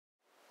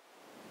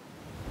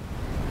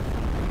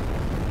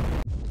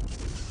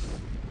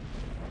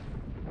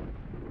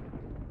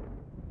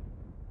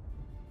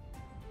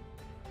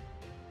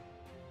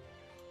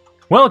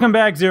Welcome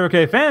back,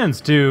 0K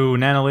fans, to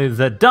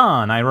Nanoliths at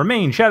Dawn. I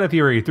remain Shadow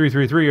Fury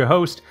 333, your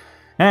host,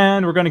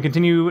 and we're going to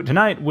continue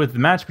tonight with the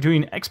match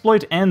between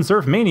Exploit and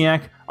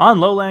Surfmaniac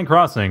on Lowland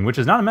Crossing, which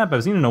is not a map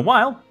I've seen in a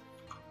while,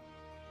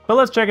 but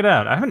let's check it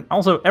out. I haven't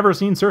also ever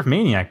seen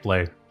Surfmaniac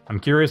play. I'm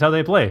curious how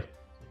they play.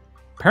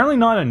 Apparently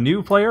not a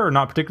new player, or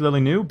not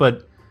particularly new,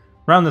 but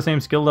around the same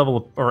skill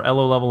level or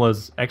LO level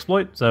as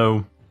Exploit,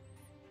 so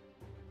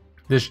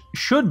this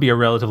should be a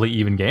relatively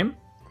even game.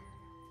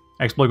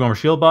 Exploit going for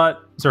shield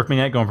bot,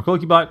 Surfmaniac going for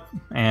Cloaky bot,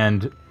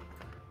 and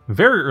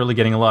very early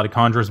getting a lot of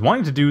conjurers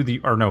wanting to do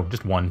the, or no,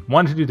 just one,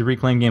 wanting to do the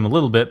reclaim game a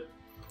little bit.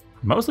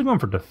 Mostly going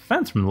for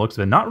defense from the looks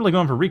of it, not really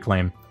going for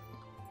reclaim.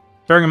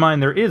 Bearing in mind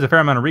there is a fair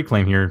amount of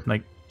reclaim here,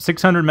 like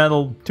 600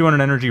 metal,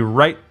 200 energy,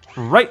 right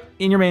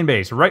in your main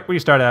base, right where you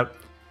start out.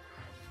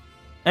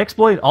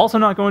 Exploit also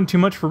not going too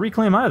much for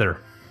reclaim either.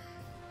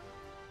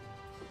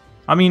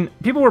 I mean,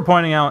 people were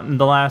pointing out in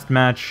the last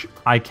match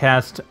I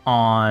cast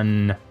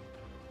on,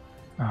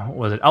 what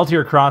was it,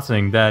 Altier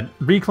Crossing, that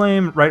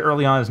reclaim right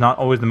early on is not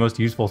always the most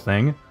useful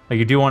thing. Like,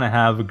 you do want to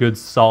have a good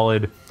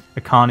solid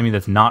economy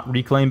that's not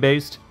reclaim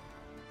based,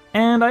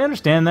 and I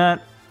understand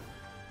that.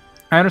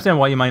 I understand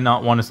why you might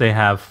not want to, say,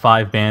 have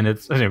 5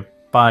 bandits,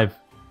 5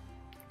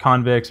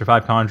 convicts or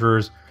 5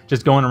 conjurers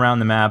just going around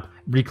the map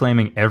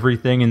reclaiming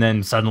everything and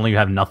then suddenly you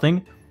have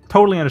nothing.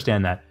 Totally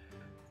understand that.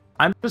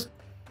 I'm just,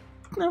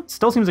 it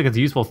still seems like it's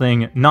a useful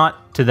thing,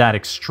 not to that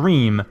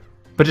extreme,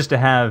 but just to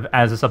have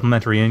as a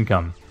supplementary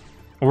income,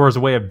 or as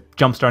a way of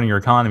jumpstarting your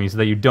economy so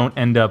that you don't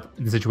end up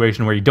in the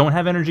situation where you don't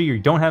have energy or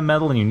you don't have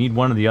metal and you need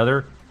one or the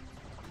other.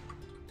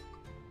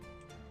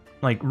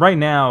 Like, right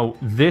now,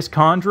 this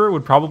conjurer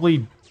would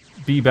probably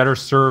be better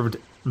served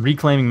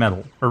reclaiming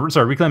metal, or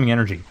sorry, reclaiming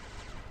energy.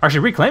 Actually,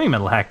 reclaiming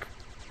metal, heck.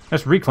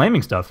 That's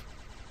reclaiming stuff.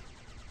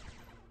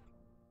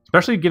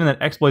 Especially given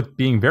that Exploit's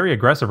being very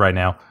aggressive right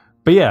now.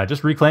 But yeah,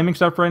 just reclaiming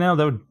stuff right now,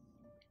 that would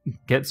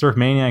get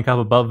Surfmaniac up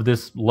above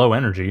this low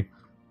energy.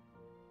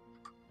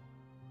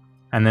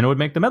 And then it would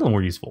make the metal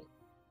more useful.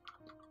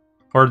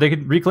 Or they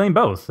could reclaim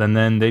both, and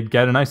then they'd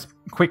get a nice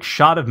quick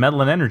shot of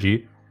metal and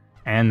energy,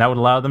 and that would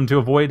allow them to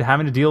avoid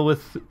having to deal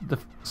with the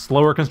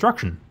slower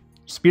construction.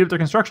 Speed up their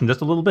construction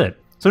just a little bit.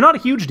 So not a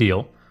huge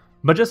deal,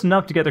 but just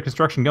enough to get their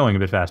construction going a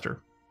bit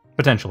faster.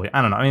 Potentially.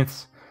 I don't know. I mean,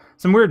 it's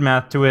some weird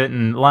math to it,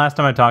 and last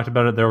time I talked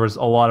about it, there was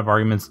a lot of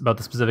arguments about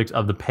the specifics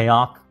of the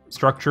payoff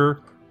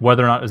structure,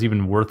 whether or not it was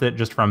even worth it,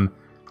 just from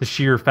the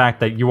sheer fact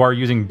that you are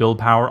using build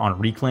power on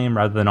reclaim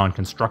rather than on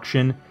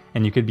construction,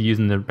 and you could be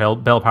using the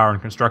build power on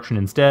construction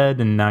instead,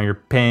 and now you're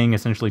paying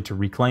essentially to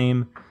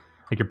reclaim.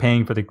 Like, you're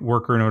paying for the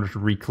worker in order to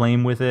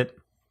reclaim with it.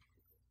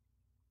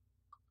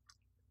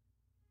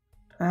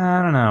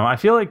 I don't know. I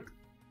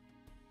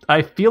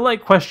feel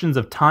like questions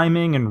of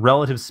timing and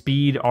relative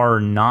speed are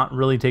not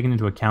really taken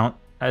into account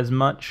as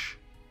much.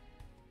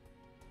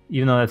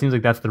 Even though that seems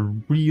like that's the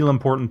real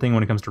important thing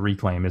when it comes to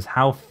reclaim, is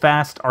how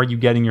fast are you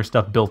getting your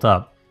stuff built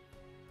up?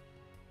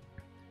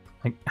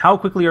 Like, how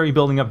quickly are you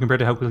building up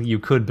compared to how quickly you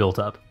could build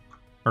up?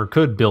 Or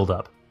could build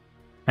up.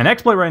 And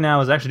Exploit right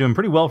now is actually doing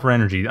pretty well for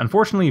energy.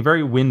 Unfortunately,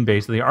 very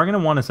wind-based. They are going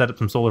to want to set up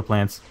some solar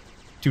plants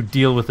to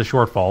deal with the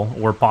shortfall,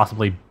 or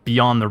possibly be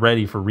on the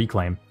ready for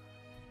reclaim.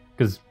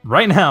 Because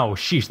right now,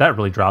 sheesh, that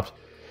really dropped.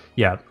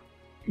 Yeah,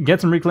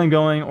 get some reclaim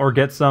going, or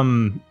get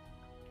some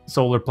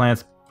solar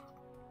plants.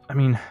 I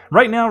mean,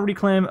 right now,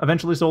 reclaim,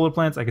 eventually solar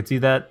plants, I could see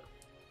that.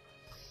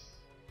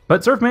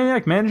 But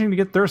Surfmaniac managing to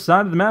get their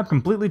side of the map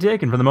completely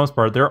taken for the most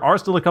part. There are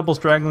still a couple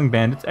straggling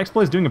bandits.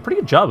 Exploit's doing a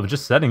pretty good job of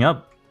just setting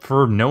up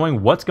for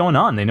knowing what's going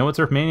on. They know what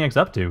Surfmaniac's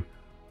up to.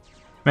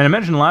 Man, I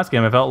mentioned last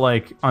game, I felt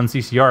like on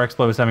CCR,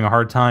 Exploit was having a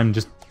hard time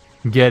just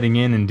getting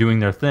in and doing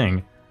their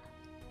thing.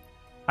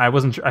 I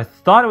wasn't sure. I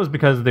thought it was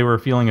because they were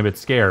feeling a bit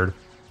scared.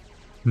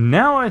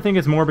 Now I think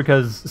it's more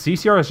because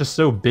CCR is just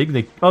so big.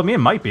 Well, I mean, it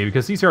might be,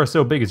 because CCR is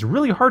so big, it's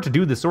really hard to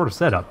do this sort of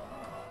setup.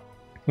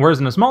 Whereas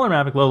in a smaller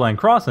map like Lowland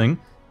Crossing,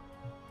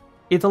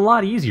 it's a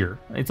lot easier.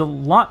 It's a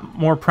lot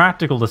more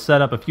practical to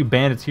set up a few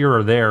bandits here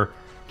or there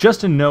just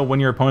to know when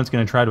your opponent's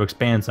going to try to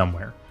expand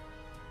somewhere.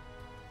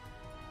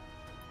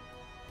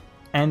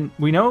 And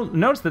we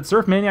notice that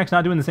Surfmaniac's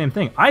not doing the same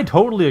thing. I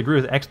totally agree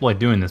with Exploit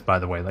doing this, by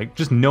the way. Like,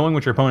 just knowing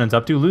what your opponent's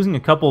up to, losing a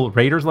couple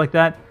raiders like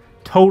that,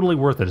 totally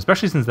worth it.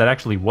 Especially since that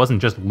actually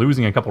wasn't just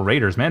losing a couple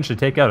raiders, managed to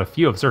take out a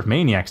few of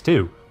Surfmaniac's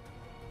too.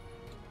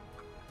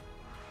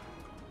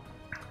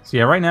 So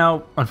yeah, right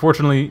now,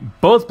 unfortunately,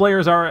 both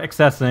players are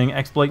accessing.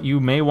 Exploit, you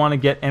may want to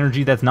get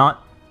energy that's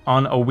not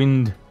on a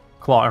wind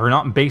claw, or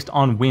not based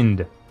on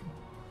wind.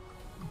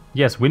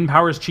 Yes, wind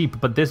power is cheap,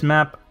 but this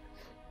map,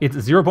 it's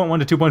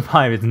 0.1 to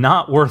 2.5. It's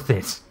not worth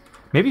it.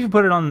 Maybe if you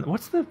put it on,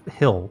 what's the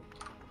hill?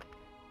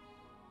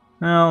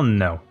 Well,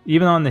 no.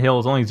 Even on the hill,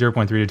 it's only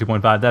 0.3 to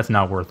 2.5. That's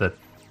not worth it.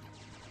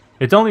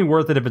 It's only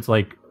worth it if it's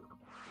like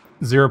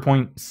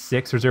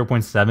 0.6 or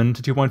 0.7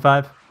 to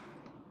 2.5.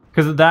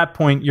 Because at that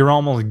point, you're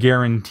almost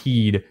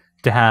guaranteed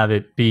to have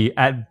it be,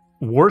 at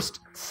worst,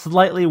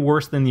 slightly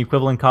worse than the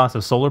equivalent cost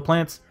of solar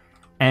plants,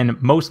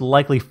 and most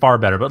likely far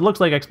better. But it looks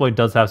like Exploit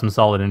does have some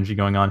solid energy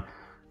going on.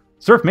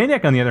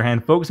 Surfmaniac, on the other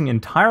hand, focusing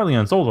entirely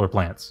on solar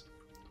plants,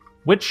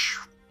 which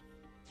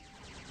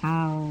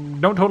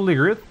don't totally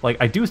agree with. Like,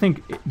 I do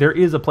think there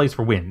is a place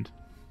for wind,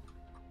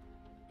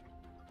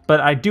 but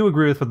I do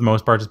agree with for the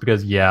most part, just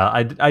because, yeah,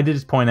 I did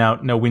just point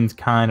out, no, wind's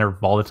kind of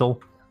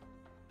volatile,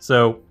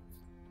 so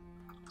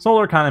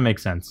solar kind of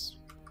makes sense.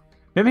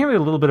 Maybe having a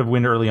little bit of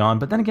wind early on,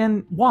 but then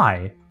again,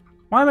 why?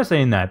 Why am I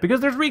saying that?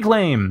 Because there's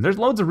reclaim! There's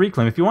loads of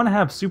reclaim. If you want to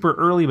have super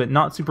early but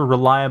not super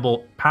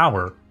reliable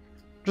power,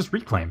 just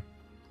reclaim.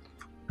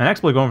 And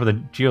Exploit going for the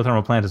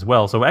geothermal plant as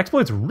well, so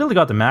Exploit's really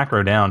got the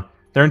macro down.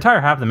 Their entire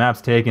half of the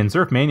map's taken.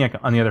 Surfmaniac,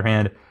 on the other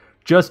hand,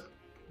 just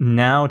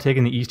now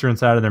taking the eastern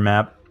side of their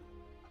map.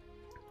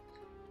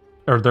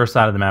 Or their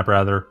side of the map,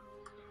 rather.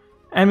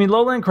 I mean,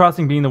 Lowland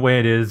Crossing being the way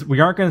it is, we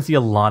aren't going to see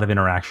a lot of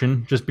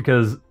interaction, just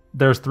because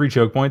there's 3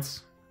 choke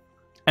points.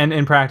 And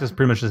in practice,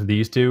 pretty much just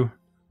these 2.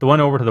 The one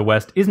over to the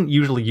west isn't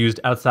usually used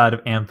outside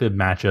of amphib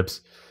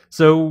matchups,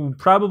 so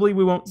probably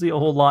we won't see a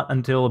whole lot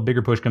until a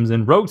bigger push comes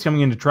in. Rogue's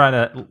coming in to try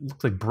to,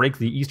 looks like, break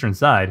the eastern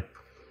side.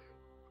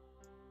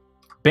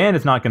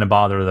 Bandit's not going to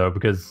bother, though,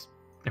 because,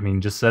 I mean,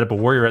 just set up a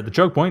warrior at the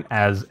choke point,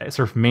 as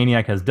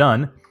Surfmaniac has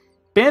done.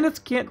 Bandits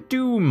can't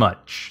do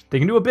much. They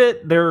can do a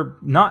bit. They're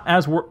not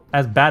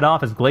as bad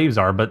off as Glaives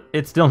are, but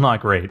it's still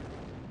not great.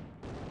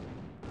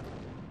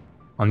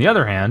 On the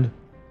other hand,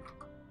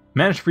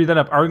 managed to free that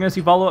up. Are we going to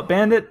see follow-up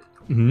Bandit?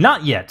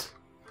 Not yet.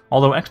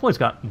 Although Exploit's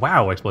got...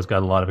 Wow, Exploit's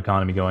got a lot of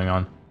economy going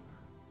on.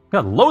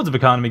 Got loads of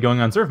economy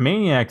going on.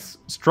 Surfmaniac's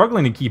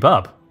struggling to keep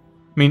up.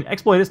 I mean,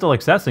 Exploit is still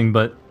accessing,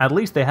 but at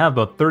least they have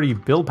about 30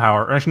 build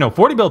power. Or actually, no,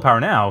 40 build power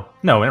now.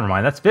 No, never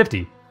mind. That's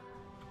 50.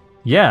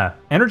 Yeah,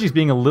 energy's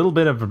being a little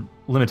bit of a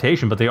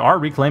limitation, but they are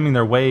reclaiming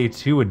their way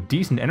to a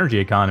decent energy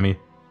economy.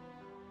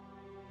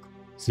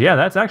 So yeah,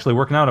 that's actually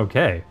working out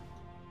okay.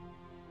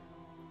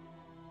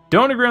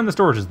 Don't agree on the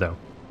storages, though.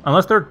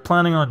 Unless they're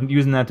planning on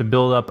using that to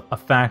build up a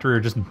factory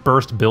or just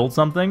burst build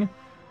something,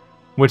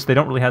 which they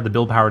don't really have the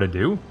build power to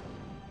do.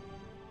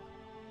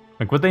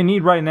 Like, what they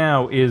need right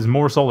now is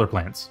more solar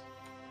plants.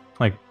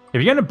 Like, if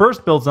you're going to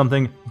burst build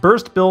something,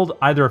 burst build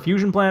either a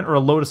fusion plant or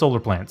a load of solar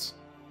plants.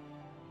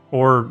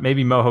 Or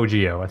maybe Moho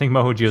Geo. I think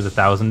Moho Geo is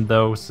 1,000,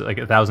 though, so like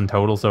 1,000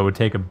 total, so it would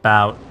take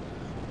about...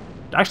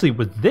 Actually,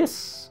 with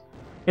this,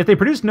 if they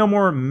produce no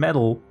more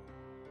metal...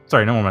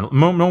 Sorry, no more metal.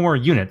 No more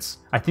units.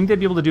 I think they'd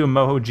be able to do a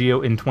Moho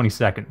Geo in 20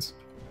 seconds.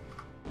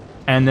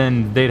 And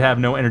then they'd have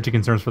no energy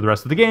concerns for the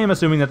rest of the game,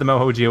 assuming that the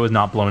Moho Geo is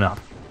not blown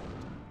up.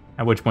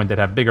 At which point they'd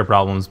have bigger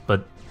problems,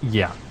 but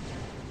yeah.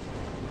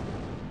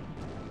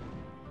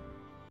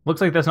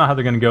 Looks like that's not how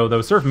they're going to go,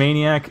 though.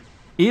 Surfmaniac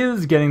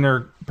is getting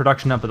their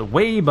production up, but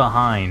way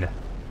behind.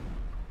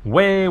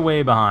 Way,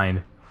 way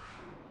behind.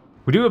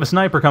 We do have a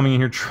sniper coming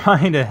in here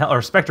trying to help,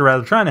 or Spectre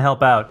rather, trying to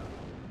help out.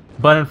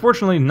 But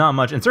unfortunately, not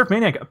much. And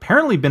Surfmaniac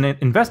apparently been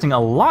investing a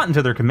lot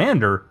into their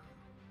commander.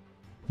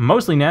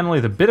 Mostly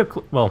Nanolith, a bit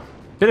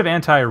of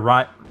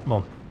anti-riot,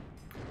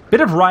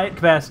 bit of riot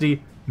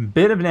capacity, a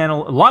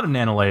lot of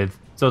Nanolith.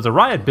 So it's a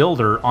riot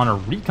builder on a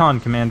recon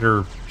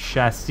commander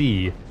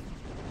chassis.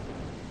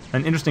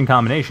 An interesting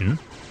combination.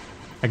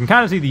 I can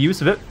kind of see the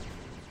use of it,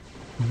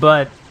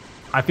 but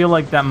I feel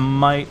like that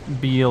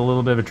might be a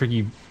little bit of a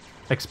tricky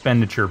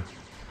expenditure.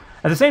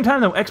 At the same time,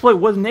 though, Exploit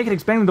was naked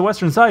expanding the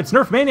western side.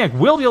 Surfmaniac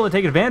will be able to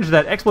take advantage of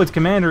that. Exploit's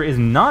commander is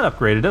not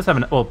upgraded. It does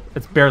have well,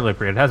 it's barely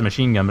upgraded. It has a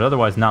machine gun, but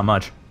otherwise not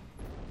much.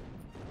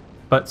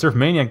 But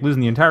Surfmaniac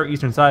losing the entire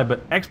eastern side,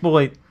 but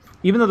Exploit,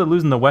 even though they're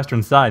losing the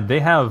western side, they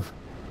have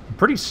a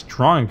pretty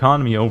strong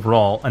economy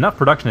overall. Enough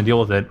production to deal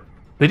with it.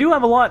 They do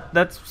have a lot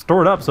that's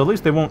stored up, so at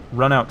least they won't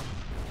run out.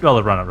 Well,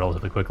 they'll run out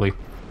relatively quickly.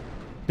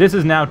 This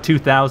is now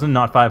 2,000,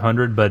 not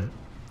 500, but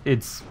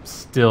it's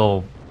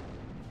still...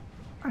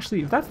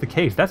 Actually, if that's the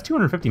case, that's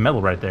 250 metal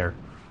right there.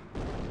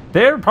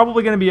 They're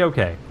probably going to be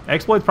okay.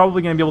 Exploit's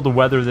probably going to be able to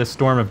weather this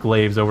storm of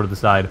glaives over to the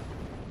side.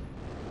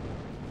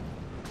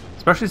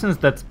 Especially since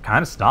that's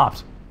kind of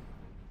stopped.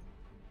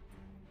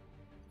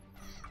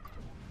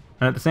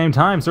 And at the same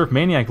time,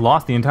 Surfmaniac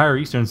lost the entire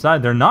eastern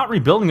side. They're not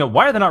rebuilding it.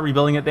 Why are they not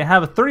rebuilding it? They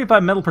have a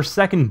 35 metal per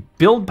second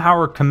build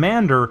power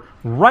commander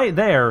right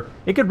there.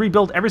 It could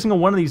rebuild every single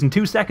one of these in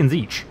 2 seconds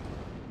each.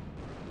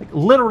 Like,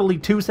 literally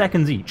 2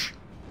 seconds each.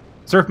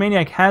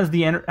 Surfmaniac has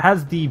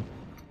the,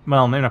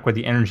 well, maybe not quite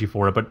the energy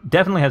for it, but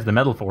definitely has the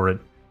metal for it.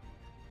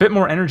 Bit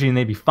more energy and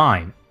they'd be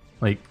fine.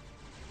 Like,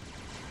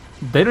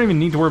 they don't even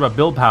need to worry about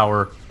build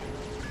power.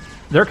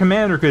 Their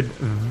commander could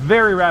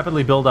very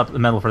rapidly build up the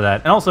metal for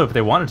that. And also, if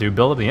they wanted to,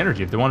 build up the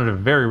energy. If they wanted to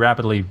very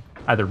rapidly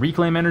either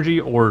reclaim energy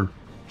or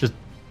just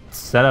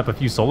set up a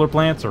few solar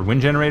plants or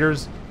wind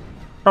generators.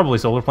 Probably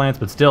solar plants,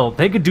 but still,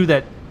 they could do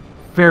that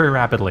very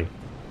rapidly.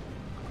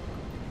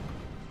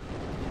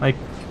 Like,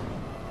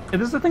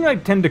 this is the thing I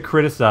tend to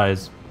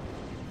criticize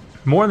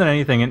more than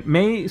anything. It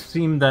may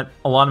seem that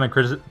a lot of my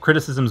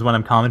criticisms when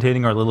I'm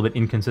commentating are a little bit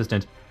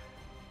inconsistent.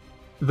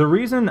 The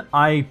reason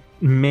I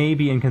may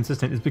be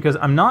inconsistent is because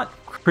I'm not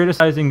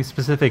criticizing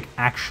specific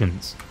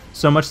actions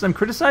so much as I'm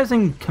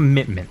criticizing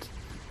commitment.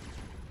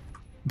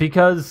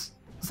 Because,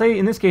 say,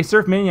 in this case,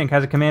 Surfmaniac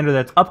has a commander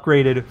that's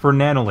upgraded for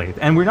Nanolith,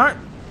 and we're not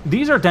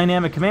these are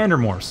dynamic commander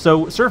morphs,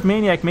 so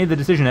Surfmaniac made the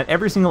decision at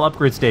every single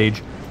upgrade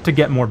stage to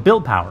get more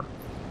build power.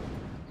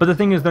 But the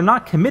thing is, they're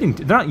not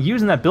they're not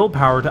using that build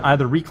power to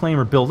either reclaim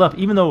or build up,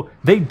 even though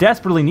they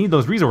desperately need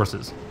those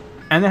resources.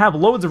 And they have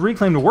loads of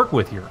reclaim to work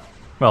with here.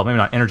 Well, maybe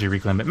not energy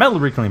reclaim, but metal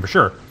reclaim for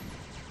sure.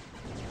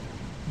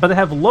 But they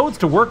have loads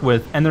to work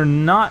with, and they're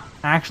not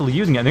actually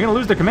using it. They're going to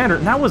lose their commander,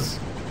 and that was...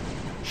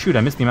 Shoot,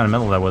 I missed the amount of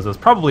metal that was. It was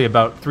probably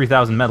about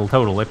 3,000 metal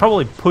total. They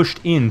probably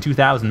pushed in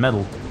 2,000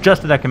 metal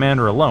just to that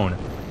commander alone.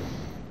 And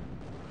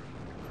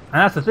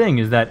that's the thing,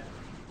 is that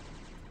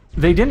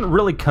they didn't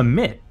really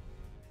commit.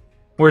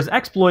 Whereas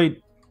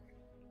Exploit,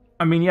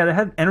 I mean, yeah, they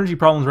had energy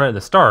problems right at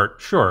the start,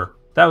 sure.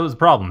 That was a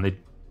problem.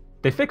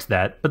 They fixed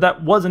that, but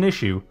that was an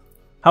issue.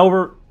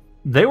 However,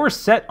 they were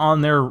set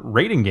on their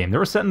raiding game. They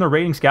were set in their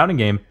raiding scouting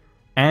game,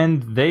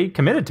 and they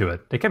committed to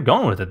it. They kept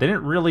going with it. They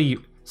didn't really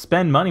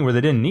spend money where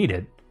they didn't need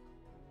it.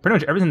 Pretty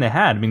much everything they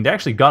had. I mean, they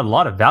actually got a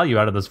lot of value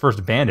out of those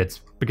first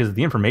bandits because of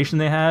the information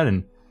they had,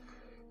 and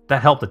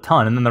that helped a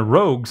ton. And then the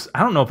rogues, I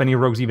don't know if any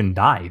rogues even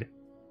died.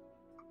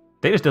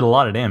 They just did a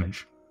lot of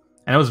damage.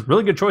 And it was a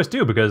really good choice,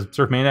 too, because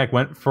Surfmaniac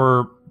went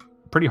for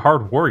pretty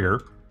hard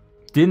warrior.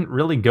 Didn't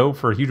really go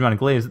for a huge amount of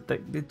glaze.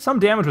 Some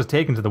damage was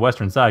taken to the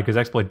western side because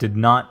Exploit did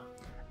not...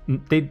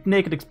 They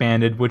naked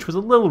expanded, which was a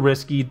little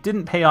risky.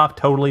 Didn't pay off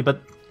totally,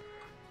 but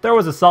there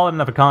was a solid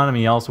enough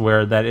economy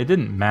elsewhere that it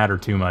didn't matter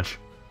too much.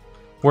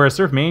 Whereas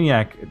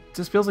Surfmaniac, it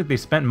just feels like they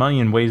spent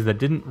money in ways that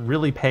didn't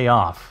really pay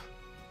off.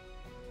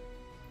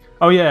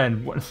 Oh yeah,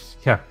 and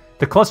yeah,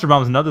 the cluster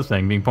bomb is another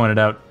thing being pointed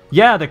out.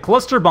 Yeah, the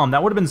cluster bomb,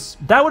 that would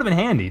have been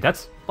handy.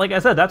 That's, like I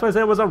said, that's why I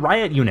said it was a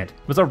riot unit.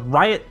 It was a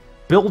riot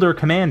builder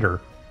commander.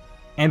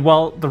 And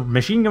while the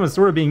machine gun was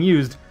sort of being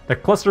used, the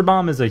cluster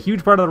bomb is a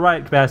huge part of the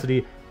riot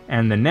capacity,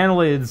 and the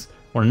nanolades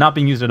were not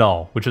being used at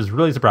all, which is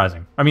really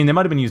surprising. I mean, they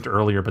might have been used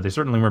earlier, but they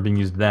certainly weren't being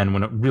used then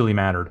when it really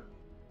mattered.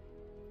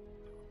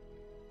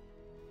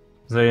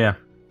 So yeah.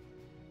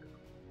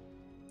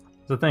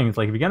 That's the thing, it's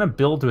like if you're gonna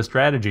build to a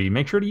strategy,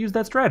 make sure to use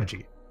that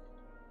strategy.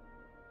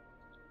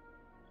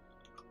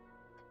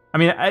 I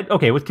mean,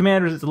 okay, with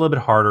commanders it's a little bit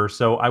harder,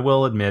 so I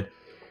will admit,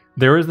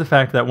 there is the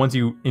fact that once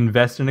you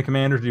invest in a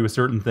commander to do a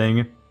certain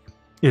thing,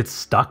 it's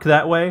stuck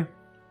that way,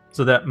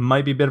 so that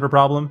might be a bit of a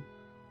problem.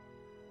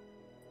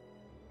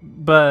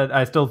 But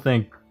I still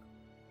think,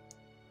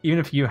 even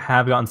if you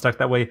have gotten stuck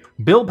that way,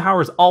 build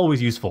power is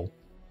always useful.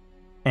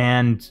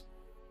 And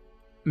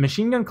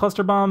machine gun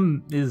cluster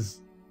bomb is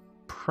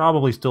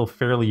probably still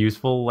fairly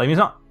useful. I mean, it's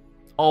not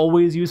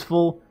always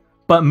useful,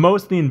 but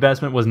most of the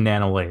investment was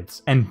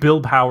nanolades, and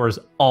build power is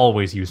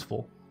always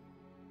useful.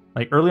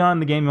 Like, early on in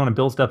the game, you want to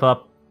build stuff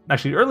up.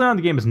 Actually, early on in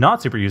the game is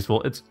not super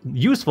useful. It's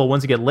useful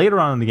once you get later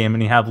on in the game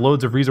and you have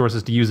loads of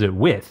resources to use it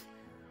with.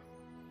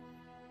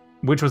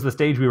 Which was the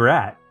stage we were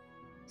at.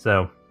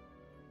 So,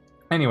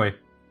 anyway.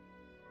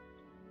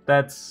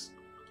 That's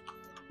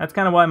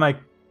kind of why my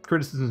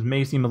criticisms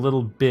may seem a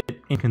little bit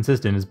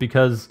inconsistent, is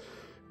because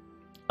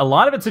a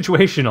lot of it's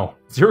situational.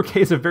 0K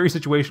is a very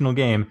situational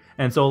game,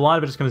 and so a lot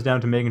of it just comes down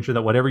to making sure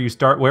that whatever you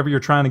start, whatever you're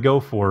trying to go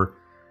for,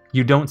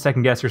 you don't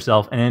second guess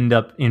yourself and end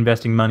up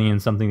investing money in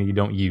something that you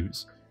don't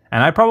use.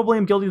 And I probably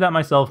am guilty of that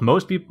myself.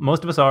 Most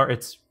of us are.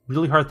 It's a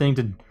really hard thing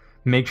to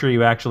make sure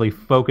you actually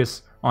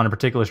focus on a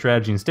particular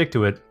strategy and stick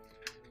to it.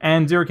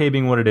 And 0K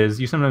being what it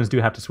is, you sometimes do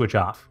have to switch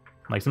off.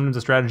 Like, sometimes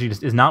a strategy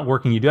just is not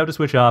working, you do have to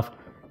switch off,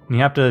 and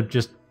you have to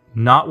just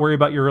not worry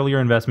about your earlier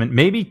investment.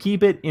 Maybe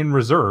keep it in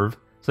reserve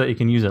so that you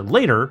can use it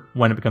later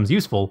when it becomes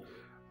useful,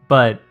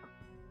 but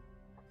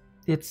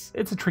it's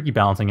a tricky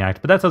balancing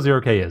act. But that's how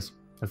 0K is.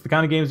 That's the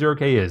kind of game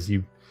 0K is.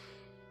 You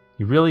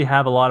really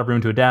have a lot of room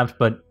to adapt,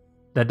 but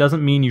that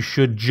doesn't mean you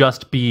should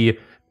just be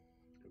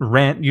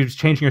you're just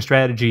changing your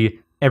strategy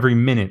every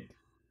minute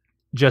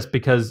just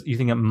because you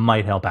think it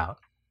might help out.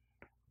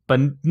 But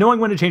knowing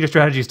when to change your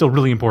strategy is still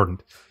really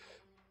important,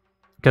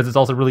 because it's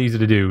also really easy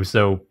to do,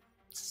 so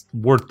it's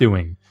worth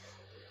doing.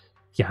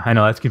 Yeah, I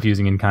know, that's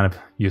confusing and kind of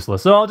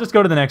useless. So I'll just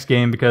go to the next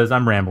game because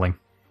I'm rambling.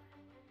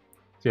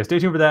 So yeah, stay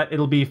tuned for that.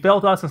 It'll be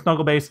Feltos and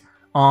Snugglebase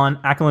on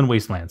Aquiline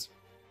Wastelands.